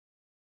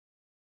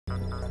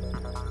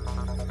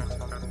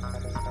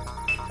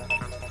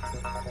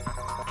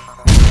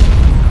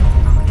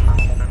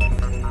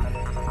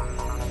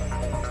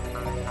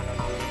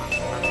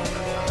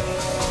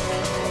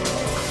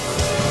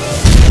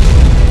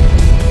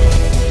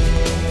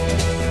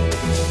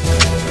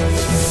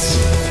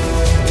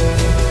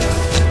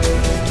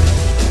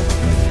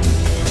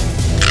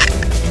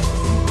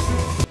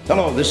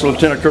this is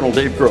Lieutenant Colonel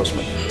Dave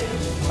Grossman.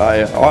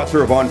 I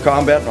author of On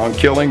Combat and On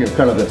Killing, and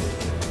kind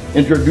of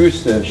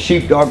introduced the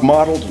sheepdog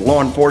model to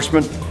law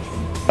enforcement.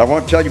 I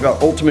want to tell you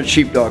about ultimate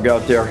sheepdog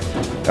out there,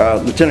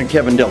 Lieutenant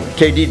Kevin Dillon.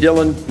 KD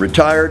Dillon,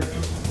 retired,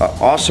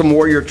 awesome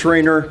warrior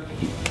trainer,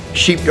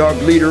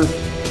 sheepdog leader.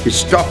 His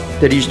stuff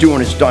that he's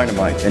doing is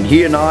dynamite, and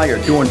he and I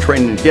are doing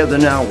training together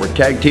now. We're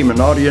tag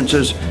teaming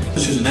audiences.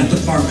 In that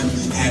department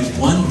had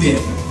one bit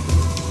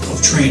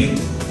of training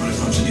when it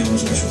comes to dealing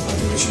with special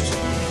populations.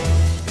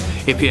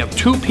 If you have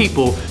two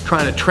people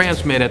trying to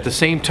transmit at the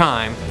same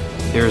time,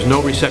 there is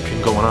no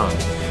reception going on.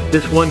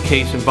 This one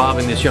case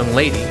involving this young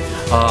lady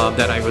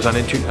that I was on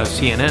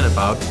CNN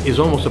about is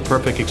almost a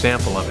perfect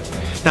example of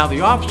it. Now,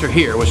 the officer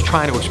here was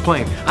trying to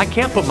explain, I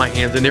can't put my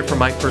hands in there for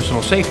my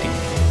personal safety.